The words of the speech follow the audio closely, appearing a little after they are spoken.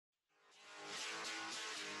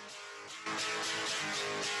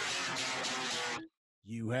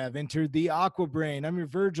have entered the AquaBrain. I'm your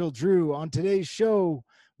Virgil Drew. On today's show,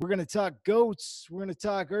 we're going to talk goats, we're going to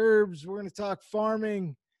talk herbs, we're going to talk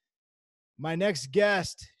farming. My next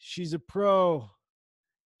guest, she's a pro,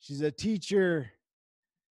 she's a teacher,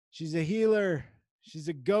 she's a healer, she's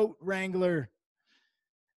a goat wrangler.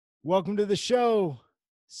 Welcome to the show,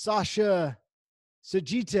 Sasha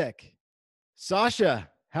Sigetic. Sasha,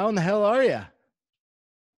 how in the hell are you?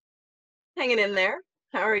 Hanging in there.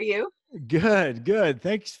 How are you? Good, good.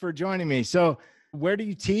 Thanks for joining me. So, where do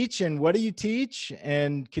you teach and what do you teach?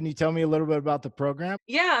 And can you tell me a little bit about the program?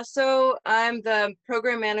 Yeah, so I'm the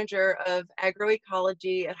program manager of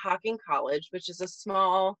Agroecology at Hocking College, which is a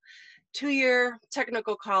small 2-year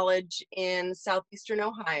technical college in southeastern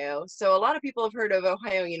Ohio. So a lot of people have heard of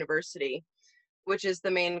Ohio University, which is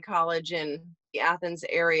the main college in the Athens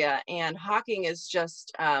area. And Hocking is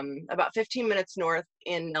just about 15 minutes north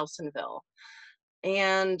in Nelsonville.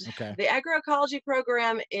 And Okay. the agroecology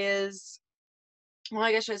program is, well,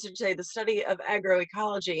 I guess I should say the study of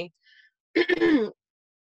agroecology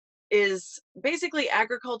is basically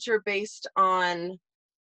agriculture based on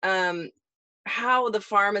how the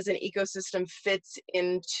farm as an ecosystem fits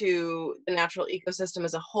into the natural ecosystem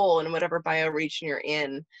as a whole in whatever bioregion you're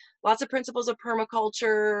in. Lots of principles of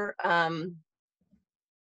permaculture,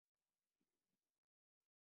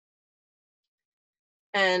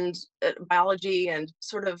 and biology, and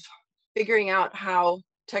sort of figuring out how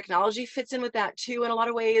technology fits in with that too in a lot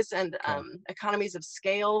of ways, and Okay. economies of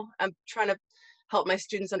scale. I'm trying to help my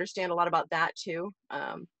students understand a lot about that too.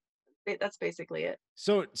 That's basically it.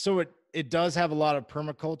 So it does have a lot of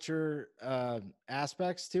permaculture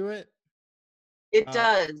aspects to it. It Uh,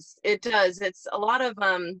 does. It does. It's a lot of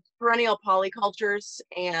perennial polycultures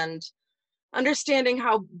and understanding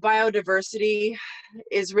how biodiversity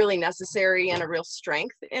is really necessary and a real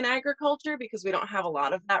strength in agriculture, because we don't have a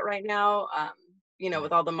lot of that right now, right.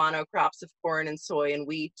 with all the monocrops of corn and soy and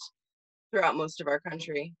wheat throughout most of our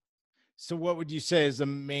country. So, what would you say is the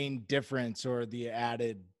main difference or the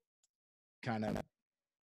added kind of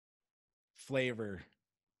flavor?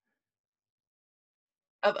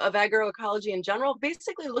 Of agroecology in general,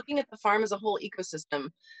 basically looking at the farm as a whole ecosystem.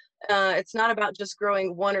 It's not about just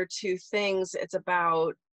growing one or two things. It's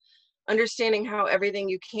about understanding how everything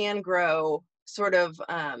you can grow sort of,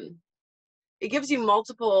 it gives you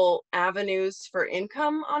multiple avenues for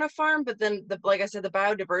income on a farm, but then like I said, the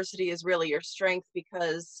biodiversity is really your strength,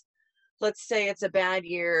 because let's say it's a bad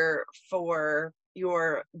year for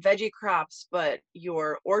your veggie crops, but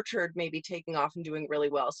your orchard may be taking off and doing really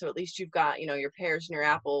well. So at least you've got, your pears and your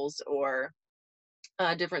apples, or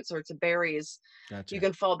different sorts of berries you Gotcha.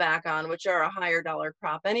 can fall back on, which are a higher dollar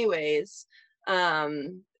crop anyways.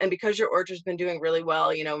 And because your orchard's been doing really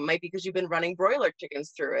well, might be because you've been running broiler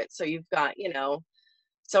chickens through it. So you've got,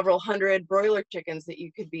 several hundred broiler chickens that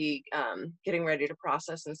you could be getting ready to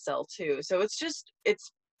process and sell too. So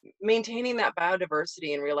it's maintaining that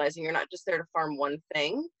biodiversity and realizing you're not just there to farm one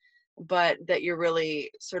thing, but that you're really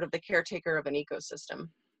sort of the caretaker of an ecosystem.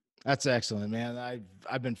 That's excellent, man.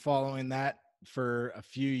 I've been following that for a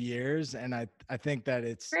few years, and I think that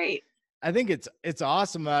Great. it's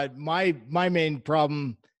awesome. My main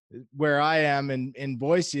problem where I am in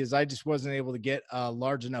Boise is I just wasn't able to get a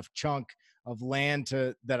large enough chunk of land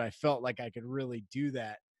that I felt like I could really do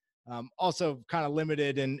that. Also, kind of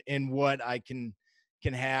limited in what I can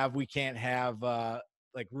have. We can't have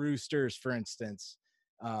like roosters, for instance,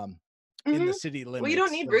 um, in Hmm. the city Well, you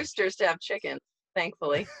don't limits. need So, roosters to have chickens,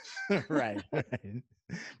 thankfully. right, right.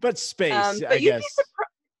 But space, I But you'd be guess.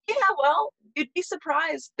 surprised. Yeah, well, you'd be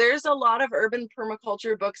surprised. There's a lot of urban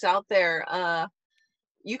permaculture books out there.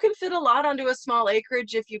 You can fit a lot onto a small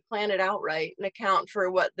acreage if you plan it out right and account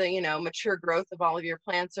for what the, mature growth of all of your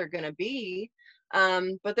plants are going to be.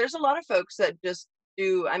 But there's a lot of folks that just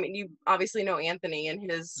do. I mean, you obviously know Anthony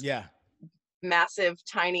and his Yeah, massive,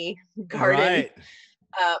 tiny garden right.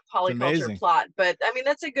 It's polyculture amazing. plot. But I mean,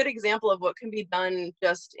 that's a good example of what can be done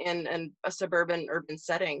just in a suburban urban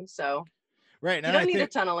setting. So Right. you And I don't need a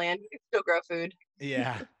think, ton of land. You can still grow food.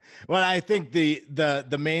 yeah. Well, I think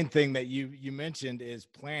the main thing that you mentioned is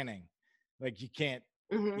planning. Like you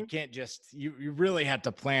Hmm. can't just you really have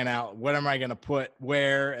to plan out what am I going to put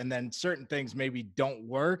where, and then certain things maybe don't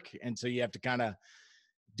work, and so you have to kind of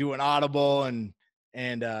do an audible and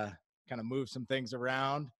kind of move some things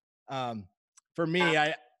around. Um, for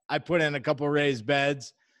Yeah. me, I put in a couple raised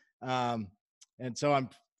beds, um, and so I'm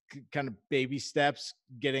kind of baby steps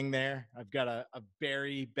getting there. I've got a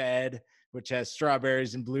berry bed which has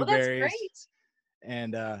strawberries and Well, that's blueberries, great.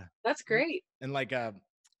 and That's great. like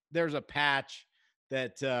there's a patch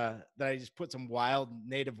that I just put some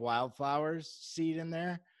native wildflowers seed in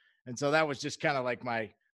there, and so that was just kind of like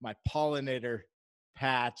my pollinator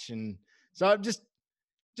patch. And so I'm just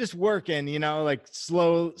working, you know, like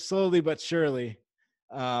slowly but surely.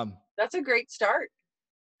 That's a great start.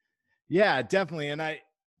 Yeah, definitely. And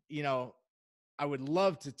you know, I would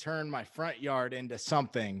love to turn my front yard into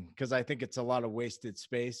something, because I think it's a lot of wasted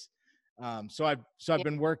space. So I've Yeah.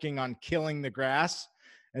 been working on killing the grass,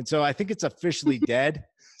 and so I think it's officially dead.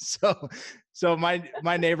 So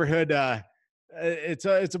my neighborhood, it's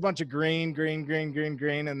a bunch of green,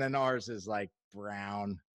 and then ours is like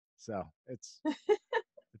brown. So it's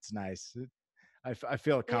nice. I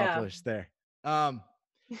feel Yeah. accomplished there. Um,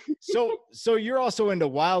 so you're also into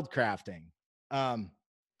wild crafting. Um,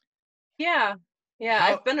 Yeah. Yeah.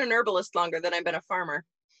 how I've been an herbalist longer than I've been a farmer.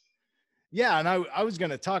 Yeah, and I was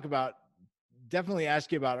going to talk about, definitely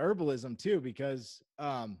ask you about herbalism too, because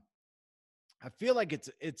I feel like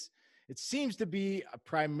it seems to be a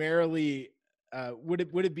primarily, would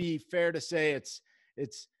it be fair to say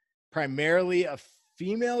it's primarily a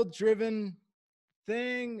female driven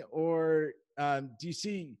thing, or do you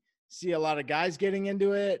see a lot of guys getting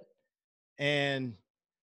into it, and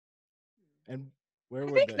and where I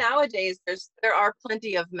would think the nowadays there are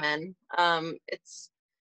plenty of men. It's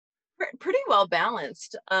pretty well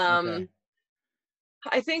balanced. okay,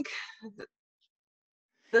 I think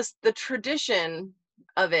the tradition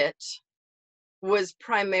of it was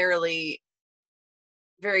primarily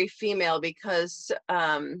very female because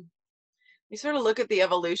you sort of look at the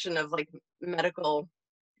evolution of like medical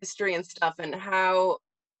history and stuff and how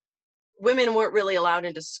women weren't really allowed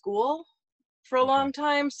into school for a okay, long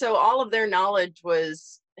time. So all of their knowledge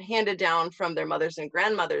was handed down from their mothers and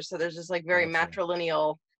grandmothers. So there's this like very gotcha.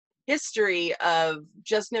 matrilineal history of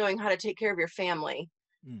just knowing how to take care of your family.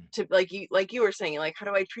 Mm. To like you were saying, like how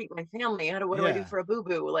do I treat my family? What do I do Yeah, for a boo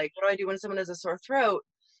boo? Like what do I do when someone has a sore throat?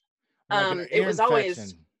 or like an It ear was always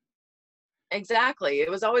infection. exactly. It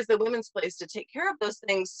was always the women's place to take care of those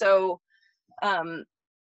things. So um,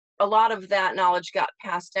 a lot of that knowledge got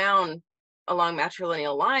passed down along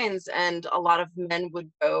matrilineal lines, and a lot of men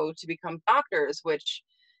would go to become doctors, which,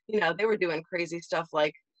 you know, they were doing crazy stuff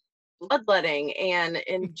like bloodletting and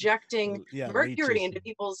injecting Yeah, mercury leeches. into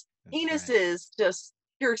people's That's right. penises, just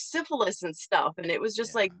cure syphilis and stuff. And it was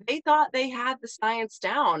just Yeah. like they thought they had the science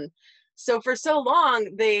down. So for so long,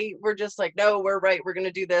 they were just like, no, we're right. We're going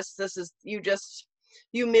to do this. This is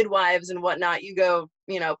you midwives and whatnot. You go,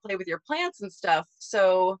 you know, play with your plants and stuff.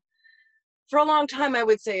 So for a long time, I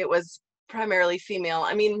would say it was primarily female.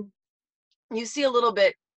 I mean, you see a little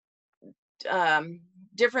bit um,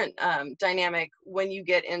 different dynamic when you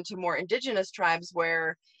get into more indigenous tribes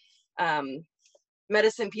where um,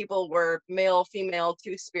 medicine people were male, female,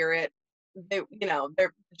 two spirit. They, you know,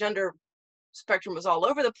 their gender spectrum was all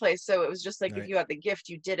over the place. So it was just like if Right. you had the gift,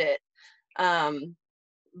 you did it. Um,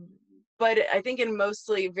 but I think in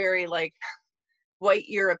mostly very like white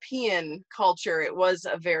European culture, it was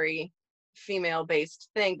a very female based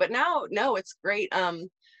thing. But now, no, it's great.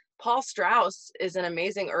 Paul Strauss is an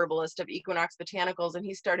amazing herbalist of Equinox Botanicals, and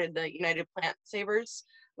he started the United Plant Savers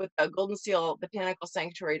with a Golden Seal Botanical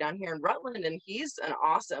Sanctuary down here in Rutland, and he's an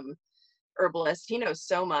awesome herbalist. He knows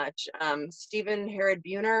so much. Stephen Herod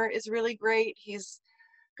Buhner is really great.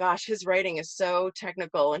 Gosh, his writing is so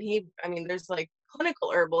technical, and I mean, there's like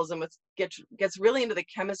clinical herbalism, which gets really into the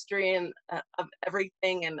chemistry and of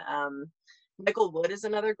everything. And Michael Wood is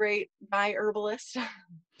another great guy herbalist.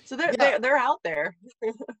 So Yeah. they're out there.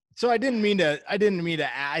 So I didn't mean to,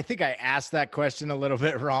 I think I asked that question a little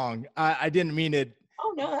bit wrong. I didn't mean it.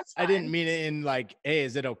 Oh no, that's I didn't fine. mean it in like, hey,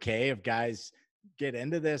 is it okay if guys get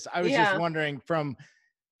into this? I was just Yeah, wondering from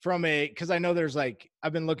cause I know there's like,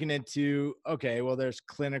 I've been looking into, okay, well, there's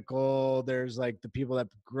clinical, there's like the people that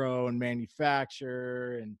grow and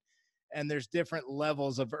manufacture, and there's different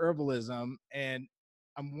levels of herbalism. And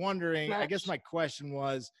I'm wondering, I guess much. my question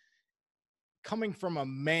was, coming from a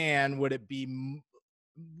man, would it be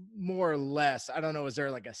more or less, I don't know, is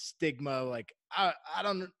there like a stigma, like I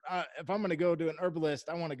don't if I'm going to go to an herbalist,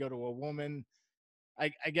 I want to go to a woman. I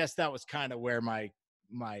guess that was kind of where my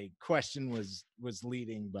question was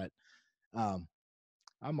leading, but um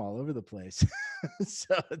I'm all over the place.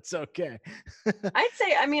 So it's okay. I'd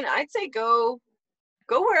say go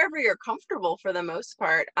wherever you're comfortable for the most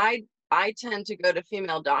part. I tend to go to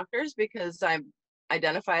female doctors because I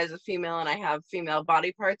identify as a female and I have female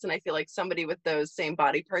body parts, and I feel like somebody with those same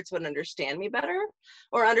body parts would understand me better,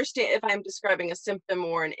 or understand if I'm describing a symptom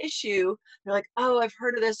or an issue. They're like, oh, I've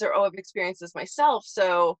heard of this, or oh, I've experienced this myself.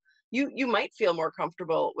 So you might feel more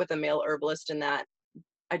comfortable with a male herbalist in that,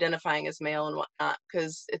 identifying as male and whatnot,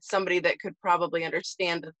 because it's somebody that could probably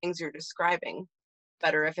understand the things you're describing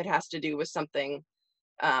better if it has to do with something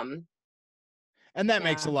um, And that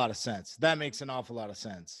makes a Yeah. lot of sense. That makes an awful lot of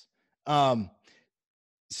sense. Um,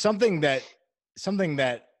 something that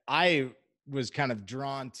I was kind of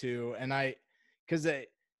drawn to, and because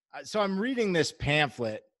so I'm reading this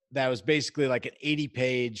pamphlet that was basically like an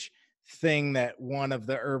 80-page thing that one of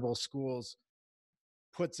the herbal schools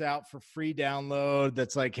puts out for free download.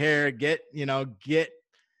 That's like, here, get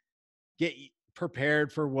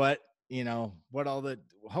prepared for what all the,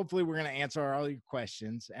 hopefully we're going to answer all your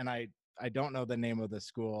questions. And I don't know the name of the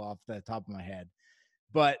school off the top of my head,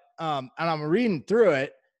 but and I'm reading through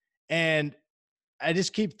it, and I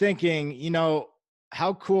just keep thinking,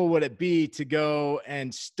 how cool would it be to go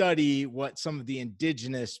and study what some of the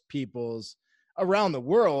indigenous peoples around the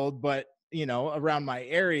world, but around my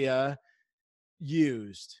area,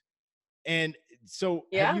 used. And so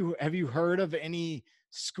Yeah. have you heard of any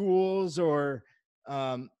schools, or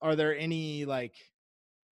are there any, like,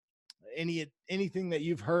 anything that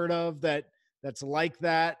you've heard of that's like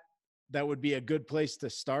that would be a good place to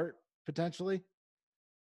start potentially?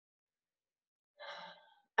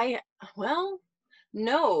 I well,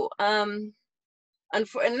 no. And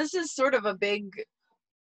this is sort of a big,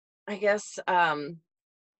 I guess,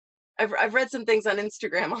 I've read some things on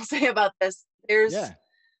Instagram I'll say about this. There's Yeah.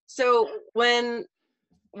 so when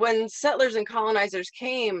settlers and colonizers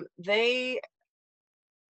came, they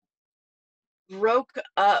broke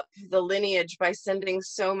up the lineage by sending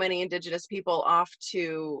so many indigenous people off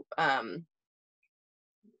to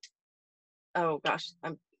oh gosh,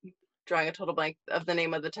 I'm drawing a total blank of the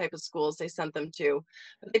name of the type of schools they sent them to.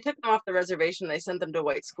 But they took them off the reservation, they sent them to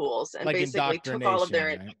white schools and Like basically took all of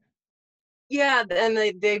indoctrination, their, right? yeah, and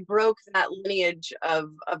they broke that lineage of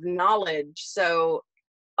knowledge. So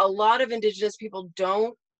a lot of indigenous people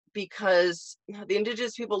don't, because the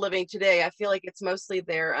indigenous people living today, I feel like it's mostly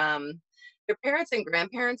their parents and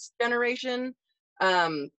grandparents generation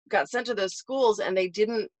got sent to those schools, and they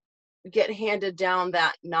didn't get handed down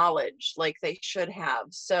that knowledge like they should have.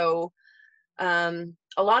 So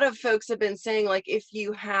a lot of folks have been saying, like, if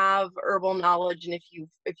you have herbal knowledge, and if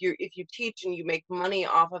you teach and you make money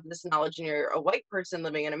off of this knowledge, and you're a white person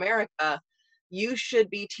living in America, you should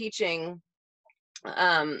be teaching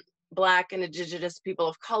Black and indigenous people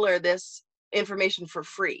of color this information for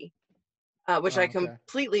free, which I Oh, okay.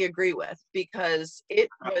 completely agree with, because it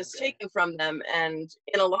was taken from them. And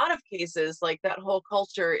in a lot of cases, like, that whole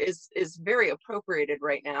culture is very appropriated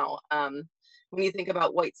right now. When you think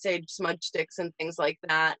about white sage smudge sticks and things like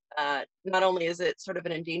that, not only is it sort of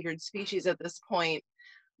an endangered species at this point,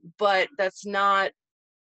 but it's not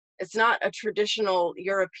a traditional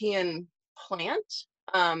European plant.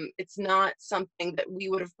 It's not something that we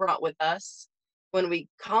would have brought with us when we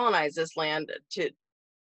colonized this land to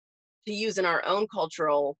use in our own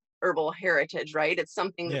cultural herbal heritage, right? It's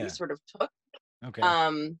something that we Yeah. sort of took. Okay.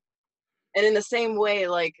 Um, and in the same way,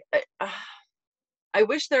 like, I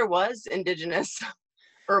wish there was indigenous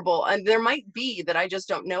herbal, and there might be that I just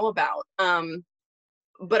don't know about.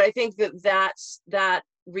 But I think that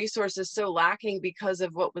resource is so lacking because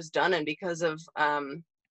of what was done, and because of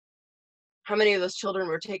how many of those children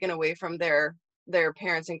were taken away from their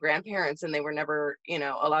parents and grandparents, and they were never,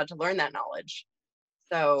 allowed to learn that knowledge.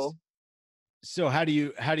 So So how do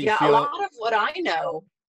you yeah, a feel? lot of what I know.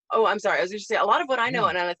 Oh, I'm sorry. I was just say a lot of what I know, No.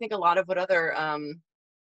 and I think a lot of what other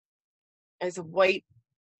as white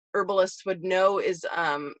herbalists would know, is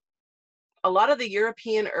a lot of the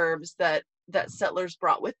European herbs that settlers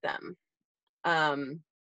brought with them. Um,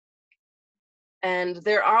 and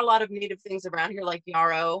there are a lot of native things around here, like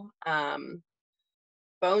yarrow,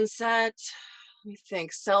 bone set. Let me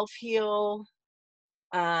think. Self heal.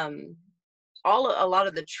 Um, a lot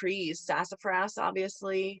of the trees, sassafras,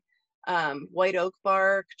 obviously, white oak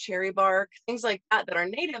bark, cherry bark, things like that are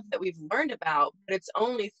native, that we've learned about, but it's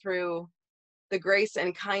only through the grace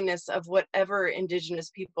and kindness of whatever indigenous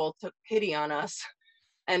people took pity on us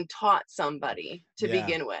and taught somebody to Yeah.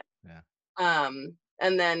 begin with. Yeah.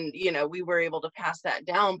 And then, we were able to pass that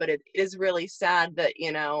down, but it is really sad that,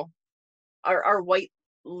 our white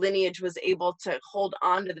lineage was able to hold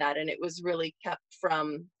on to that, and it was really kept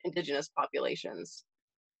from indigenous populations.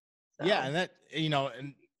 Yeah, So and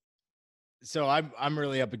and so I'm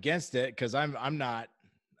really up against it, because I'm not,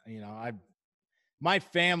 I my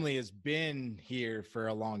family has been here for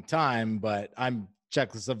a long time, but I'm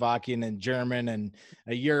Czechoslovakian and German and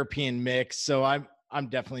a European mix. So I'm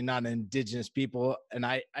definitely not an indigenous people. And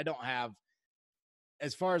I don't have,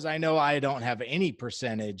 as far as I know, I don't have any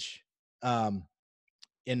percentage um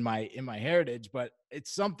in my heritage, but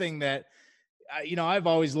it's something that I've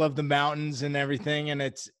always loved the mountains and everything. And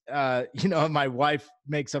it's my wife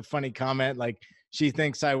makes a funny comment, like, she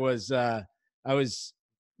thinks I was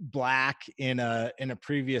black in a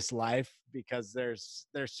previous life, because there's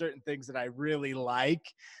certain things that I really like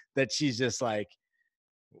that she's just like,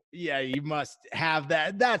 yeah, you must have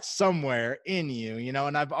that. That's somewhere in you, you know.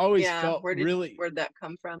 And I've always Yeah, felt really, where'd that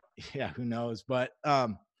come from? yeah, who knows? But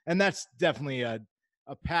and that's definitely a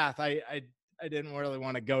path I didn't really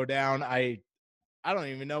want to go down. I don't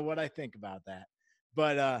even know what I think about that.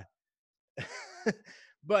 But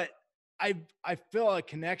but I feel a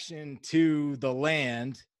connection to the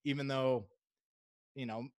land, even though, you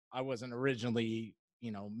know, I wasn't originally,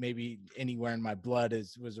 you know, maybe anywhere in my blood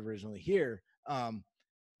was originally here.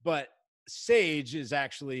 But sage is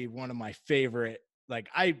actually one of my favorite. Like,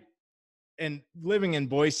 and living in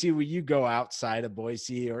Boise, where you go outside of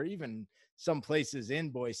Boise or even some places in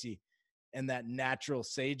Boise, and that natural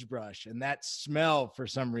sagebrush and that smell, for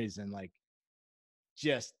some reason, like,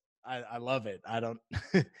 just I love it. I don't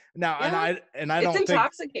now, Yeah, and I it's don't think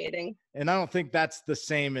intoxicating. that's the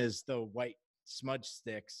same as the white smudge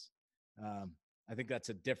sticks. Um, I think that's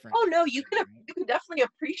a different Oh no, thing, right? you can definitely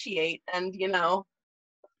appreciate and, you know,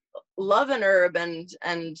 love an herb and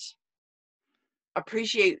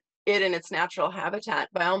appreciate it in its natural habitat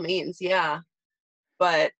by all means. Yeah.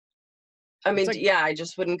 But I It's mean, like, yeah, I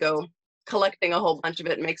just wouldn't go collecting a whole bunch of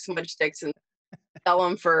it, make smudge sticks and sell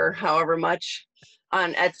them for however much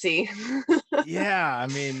on Etsy. yeah, I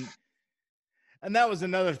mean, and that was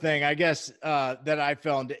another thing, I guess, that I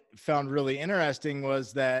found really interesting,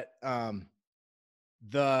 was that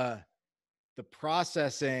the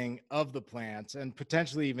processing of the plants, and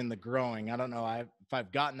potentially even the growing. I don't know if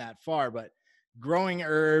I've gotten that far, but growing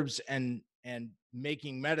herbs and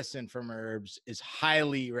making medicine from herbs is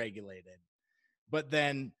highly regulated. But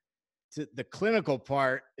then the clinical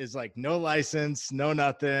part is like no license, no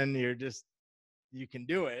nothing. You can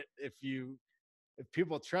do it if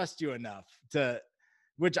people trust you enough to,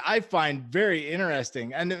 which I find very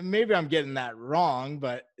interesting. And maybe I'm getting that wrong,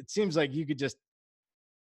 but it seems like you could just,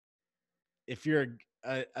 if you're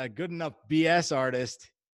a good enough BS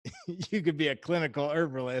artist, you could be a clinical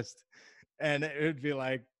herbalist, and it would be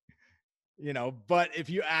like, you know, but if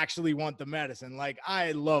you actually want the medicine, like,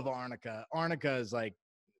 I love arnica. Arnica is like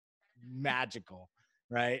magical,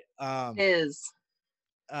 right? Is.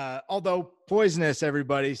 Although poisonous,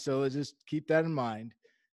 everybody, so let's just keep that in mind.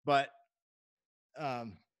 But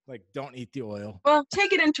like, don't eat the oil. Well,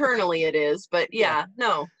 take it internally it is, but Yeah. yeah,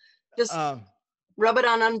 no. Just Um, rub it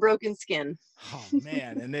on unbroken skin. oh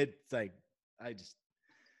man, and it's like, I just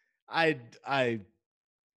I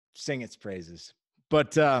sing its praises.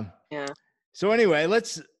 But Yeah. so anyway,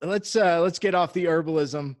 let's get off the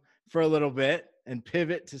herbalism for a little bit and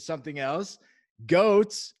pivot to something else.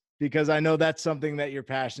 Goats, because I know that's something that you're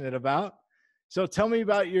passionate about. So tell me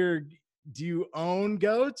about do you own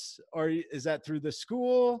goats, or is that through the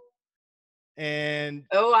school? And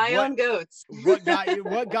Oh, I what own goats. what got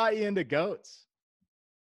you into goats?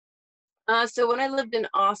 So when I lived in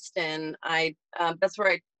Austin, I that's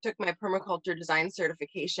where I took my permaculture design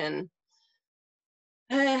certification.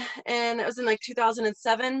 And it was in like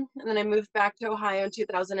 2007, and then I moved back to Ohio in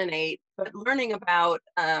 2008. But learning about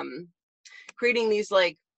creating these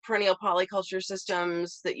like perennial polyculture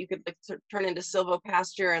systems that you could like turn into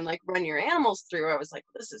silvopasture and like run your animals through, I was like,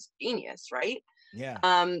 this is genius, right? Yeah.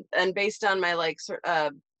 And based on my like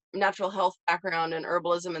natural health background and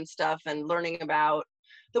herbalism and stuff, and learning about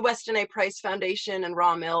the Weston A. Price Foundation and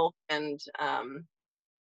raw milk, and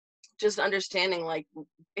just understanding like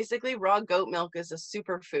basically raw goat milk is a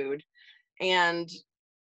superfood, and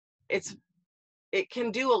it's it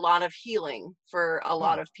can do a lot of healing for a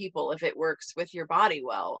lot Huh. of people if it works with your body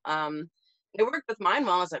well. It worked with mine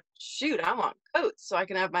well. I was like, shoot, I want goats so I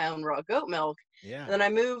can have my own raw goat milk. Yeah. And then I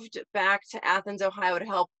moved back to Athens, Ohio to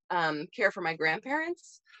help care for my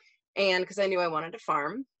grandparents. And because I knew I wanted to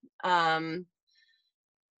farm.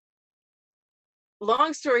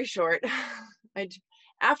 Long story short,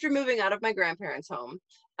 after moving out of my grandparents' home,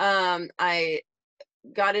 I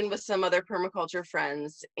got in with some other permaculture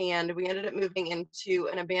friends, and we ended up moving into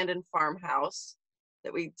an abandoned farmhouse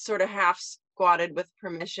that we sort of half squatted with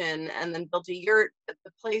permission, and then built a yurt at the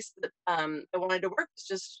place that I wanted to work was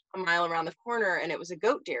just a mile around the corner, and it was a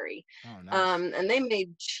goat dairy. Oh, nice. And they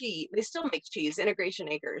made cheese. They still make cheese,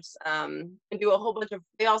 Integration Acres, and do a whole bunch of,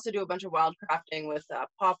 they also do a bunch of wild crafting with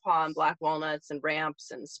pawpaw and black walnuts and ramps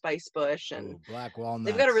and spice bush. And Oh, black they've got a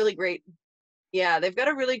walnuts. really great, yeah, they've got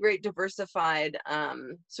a really great diversified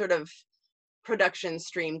sort of production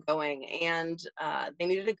stream going, and they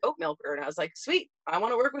needed a goat milker, and I was like, sweet, I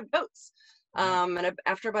want to work with goats. Yeah. And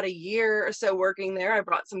after about a year or so working there, I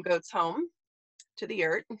brought some goats home to the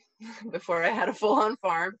yurt before I had a full-on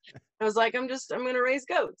farm. I was like, I'm going to raise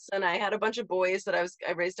goats. And I had a bunch of boys that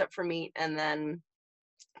I raised up for meat, and then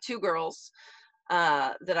 2 girls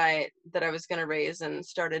that I was going to raise and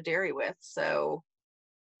start a dairy with. So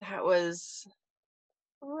that was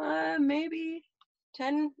maybe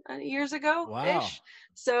 10 years ago Wow. ish.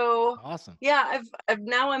 So Awesome. yeah,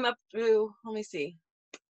 now I'm up to, let me see.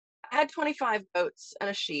 I had 25 goats and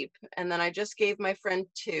a sheep, and then I just gave my friend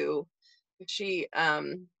 2. She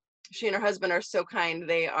and her husband are so kind.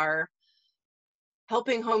 They are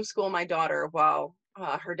helping homeschool my daughter while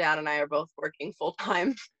her dad and I are both working full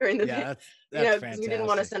time during the day, Yeah, that's because we didn't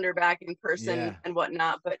want to fantastic. send her back in person Yeah. and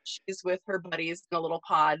whatnot, but she's with her buddies in a little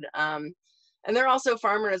pod. And they're also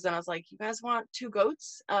farmers. And I was like, you guys want 2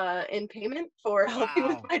 goats in payment for helping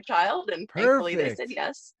with Wow. my child? And thankfully they said Perfect.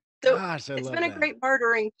 yes. So Gosh, I it's love been a that. great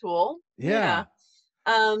bartering tool. Yeah.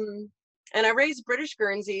 Yeah. Um, and I raise British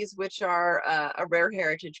Guernseys, which are a rare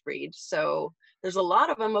heritage breed. So there's a lot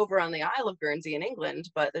of them over on the Isle of Guernsey in England,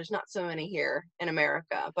 but there's not so many here in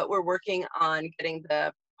America. But we're working on getting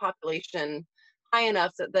the population high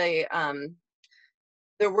enough that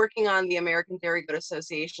they're working on the American Dairy Goat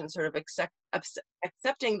Association sort of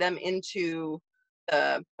accepting them into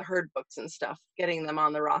the herd books and stuff, getting them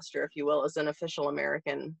on the roster, if you will, as an official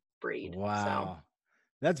American breed. So Wow.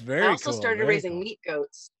 That's I very also cool. started Very raising cool. meat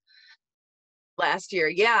goats last year.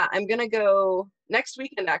 Yeah, I'm gonna go next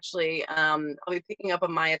weekend actually. I'll be picking up a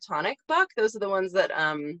myotonic buck. Those are the ones that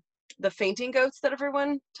the fainting goats that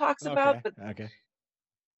everyone talks about, Okay. but Okay.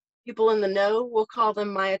 people in the know will call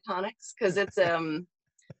them myotonics because it's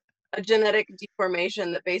a genetic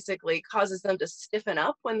deformation that basically causes them to stiffen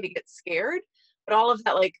up when they get scared. But all of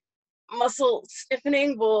that like muscle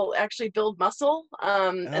stiffening will actually build muscle.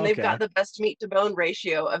 And they've got Okay. the best meat to bone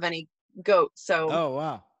ratio of any goat. So Oh,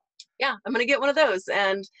 wow. yeah, I'm gonna get one of those,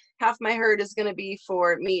 and half my herd is gonna be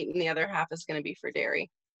for meat, and the other half is gonna be for dairy.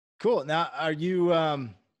 Cool. Now, are you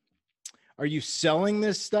selling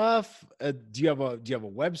this stuff? Do you have a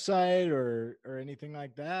website or anything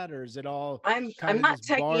like that, or is it all kind I'm of not just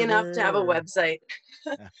techie enough to have a barter? website.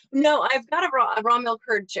 Or, No, I've got a raw milk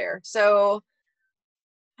herd share. So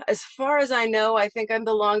as far as I know, I think I'm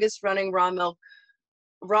the longest running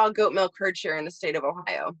raw goat milk herd share in the state of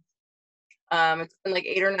Ohio. It's been like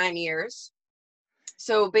 8 or 9 years.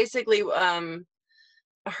 So basically, a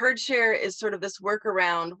herd share is sort of this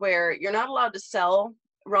workaround where you're not allowed to sell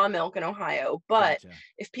raw milk in Ohio, but gotcha.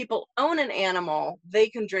 if people own an animal, they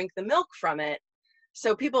can drink the milk from it.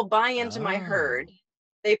 So people buy into my Oh, herd.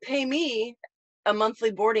 They pay me a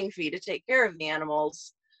monthly boarding fee to take care of the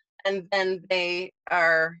animals, and then they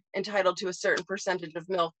are entitled to a certain percentage of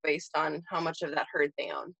milk based on how much of that herd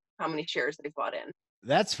they own, how many shares they've bought in.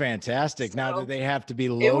 that's fantastic. Now, do So they have to be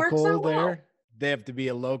it works local out well. there? They have to be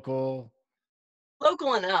a local.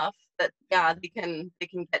 Local enough that Yeah. yeah, they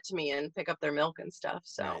can get to me and pick up their milk and stuff.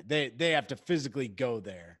 So Right. They have to physically go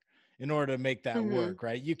there in order to make that mhm. work,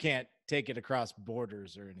 right? You can't take it across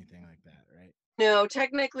borders or anything like that, right? No,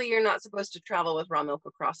 technically you're not supposed to travel with raw milk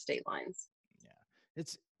across state lines. Yeah.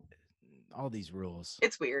 It's all these rules.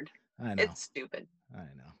 It's weird. I know. It's stupid. I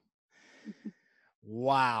know.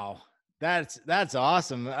 Wow. That's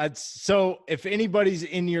awesome. So if anybody's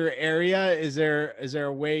in your area, is there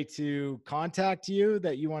a way to contact you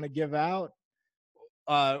that you want to give out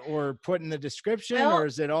or put in the description, or Well,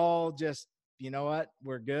 is it all just, you know what,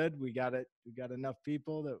 we're good, we got it, we got enough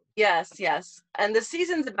people that yes, yes. And the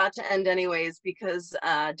season's about to end anyways because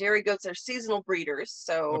dairy goats are seasonal breeders.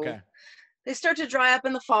 So okay. they start to dry up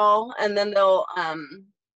in the fall, and then they'll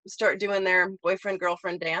start doing their boyfriend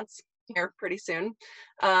girlfriend dance here pretty soon.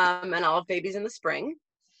 And I'll have babies in the spring.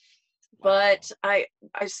 Wow. But I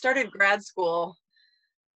started grad school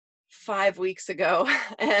 5 weeks ago,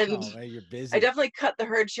 and Oh man, you're I busy. definitely cut the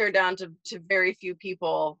herd share down to very few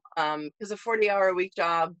people because a 40-hour-a-week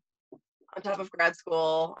job on top of grad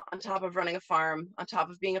school, on top of running a farm, on top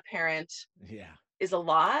of being a parent Yeah. is a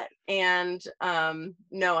lot. And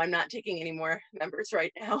no, I'm not taking any more members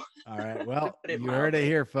right now, All right. to Well, put it you heard it mildly.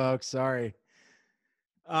 here, folks. Sorry.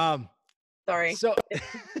 Um, Sorry. so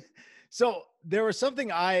so there was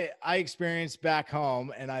something I experienced back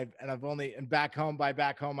home, and I've only, and back home, by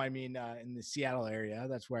back home I mean in the Seattle area.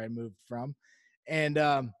 That's where I moved from. And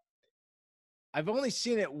I've only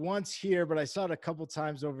seen it once here, but I saw it a couple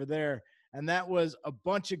times over there, and that was a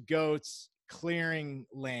bunch of goats clearing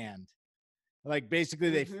land. Like basically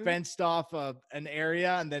they Hmm. fenced off an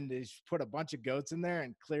area and then they just put a bunch of goats in there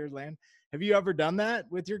and cleared land. Have you ever done that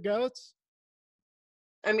with your goats?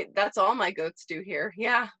 I mean, that's all my goats do here.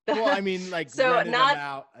 Yeah. Well, I mean, like So rented them not,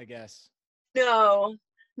 out, I guess. no,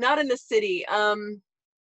 not in the city.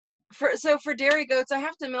 For dairy goats, I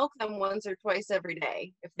have to milk them once or twice every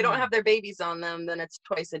day. If they don't have their babies on them, then it's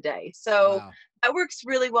twice a day. So Wow. that works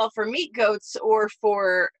really well for meat goats or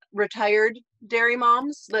for retired dairy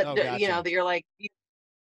moms that, Oh, you know, gotcha. that you're like,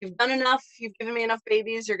 you've done enough, you've given me enough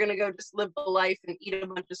babies, you're gonna go just live the life and eat a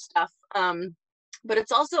bunch of stuff. But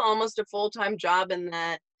it's also almost a full-time job in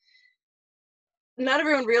that not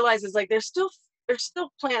everyone realizes, like, there's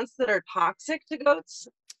still plants that are toxic to goats.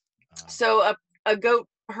 So a goat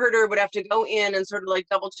herder would have to go in and sort of like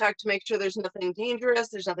double check to make sure there's nothing dangerous,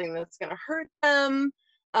 there's nothing that's going to hurt them,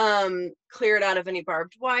 clear it out of any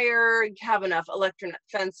barbed wire, have enough electronet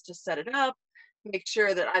fence to set it up, make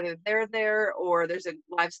sure that either they're there or there's a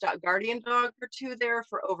livestock guardian dog or two there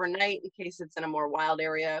for overnight in case it's in a more wild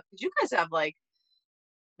area. Because you guys have like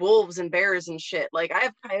wolves and bears and shit. Like I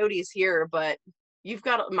have coyotes here, but you've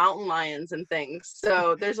got mountain lions and things.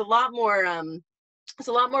 So there's a lot more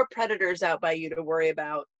predators out by you to worry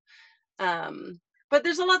about. But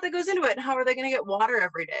there's a lot that goes into it. How are they going to get water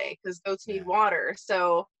every day? Because goats need water.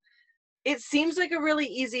 So it seems like a really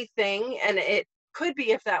easy thing, and it could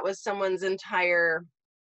be if that was someone's entire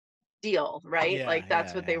deal, right? Like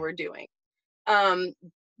that's what they were doing.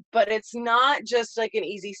 But it's not just like an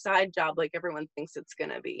easy side job like everyone thinks it's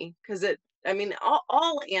going to be. Because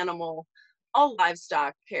all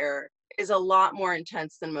livestock care is a lot more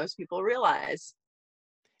intense than most people realize.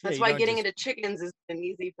 That's You why don't getting just into chickens has been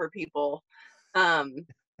easy for people.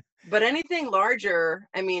 But anything larger,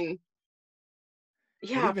 I mean, but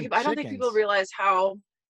yeah, even I don't think people chickens. realize how,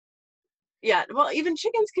 yeah, well, even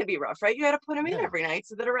chickens can be rough, right? You got to put them in Yeah. every night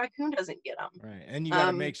so that a raccoon doesn't get them. Right. And you got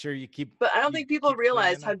to make sure you keep But I don't think people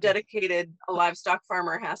realize cleaning, I how think. dedicated a livestock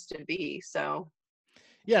farmer has to be. So,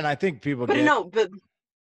 Yeah, and I think people but get no, but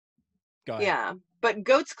go ahead. yeah, but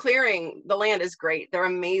goats clearing the land is great. They're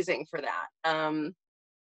amazing for that.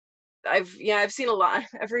 I've seen a lot.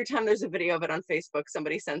 Every time there's a video of it on Facebook,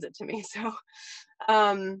 somebody sends it to me. So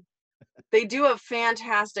they do a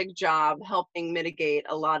fantastic job helping mitigate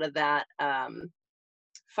a lot of that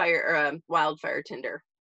wildfire tinder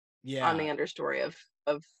on the Yeah. understory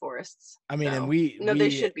of forests. I mean, and So we no, they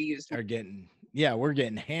should be used. are getting we're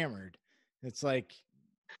getting hammered. It's like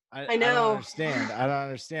I I don't know. understand. I don't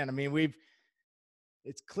understand. I mean,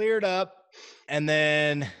 it's cleared up, and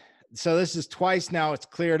then so this is twice now it's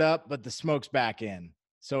cleared up, but the smoke's back in.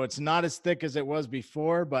 So it's not as thick as it was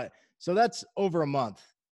before, but so that's over a month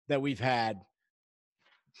that we've had,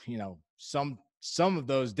 you know, some of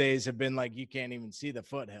those days have been like you can't even see the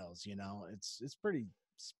foothills, you know. It's pretty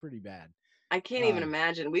bad. I can't even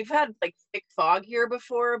imagine. We've had like thick fog here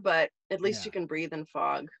before, but at least Yeah. you can breathe in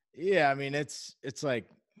fog. Yeah, I mean it's like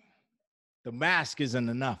the mask isn't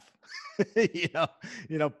enough. you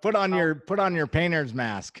know, put on your painter's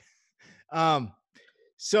mask.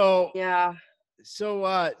 So Yeah. so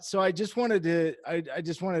I just wanted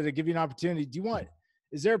to give you an opportunity.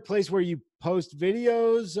 Is there a place where you post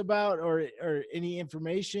videos about or any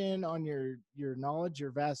information on your knowledge,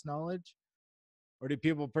 your vast knowledge? Or do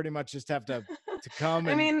people pretty much just have to come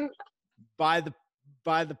I and mean, buy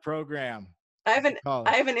the program? I have an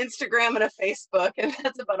Instagram and a Facebook, and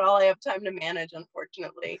that's about all I have time to manage,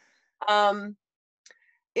 unfortunately.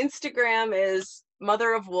 Instagram is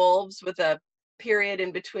Mother of Wolves with a period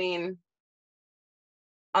in between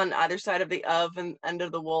on either side of the of and end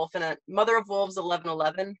of the wolf, and a Mother of Wolves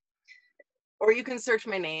 1111. Or you can search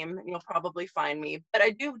my name and you'll probably find me. But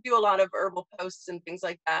I do a lot of herbal posts and things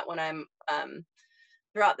like that when I'm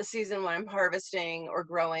throughout the season when I'm harvesting or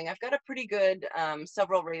growing. I've got a pretty good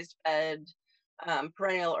several raised bed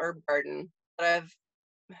perennial herb garden that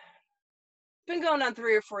I've been going on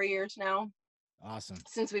 3 or 4 years now. Awesome.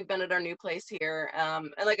 Since we've been at our new place here.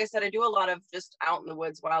 And like I said, I do a lot of just out in the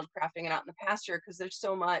woods, wildcrafting and out in the pasture because there's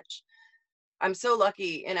so much. I'm so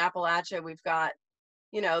lucky in Appalachia. We've got,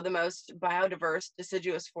 you know, the most biodiverse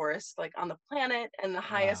deciduous forest like on the planet and the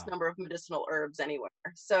highest number of medicinal herbs anywhere.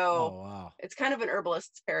 So it's kind of an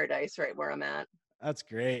herbalist's paradise right where I'm at. That's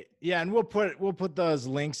great. Yeah, and we'll put those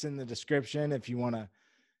links in the description if you want to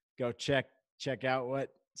go check out what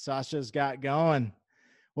Sasha's got going.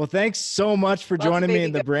 Well, thanks so much for joining me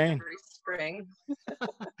in the brain. Every spring.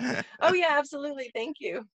 Oh yeah, absolutely. Thank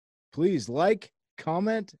you. Please like,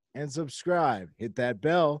 comment, and subscribe. Hit that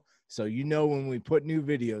bell so you know when we put new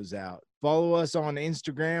videos out. Follow us on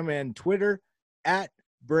Instagram and Twitter at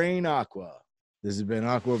Brain Aqua. This has been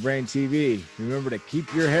AquaBrainTV. Remember to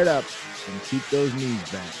keep your head up and keep those knees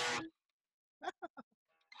bent.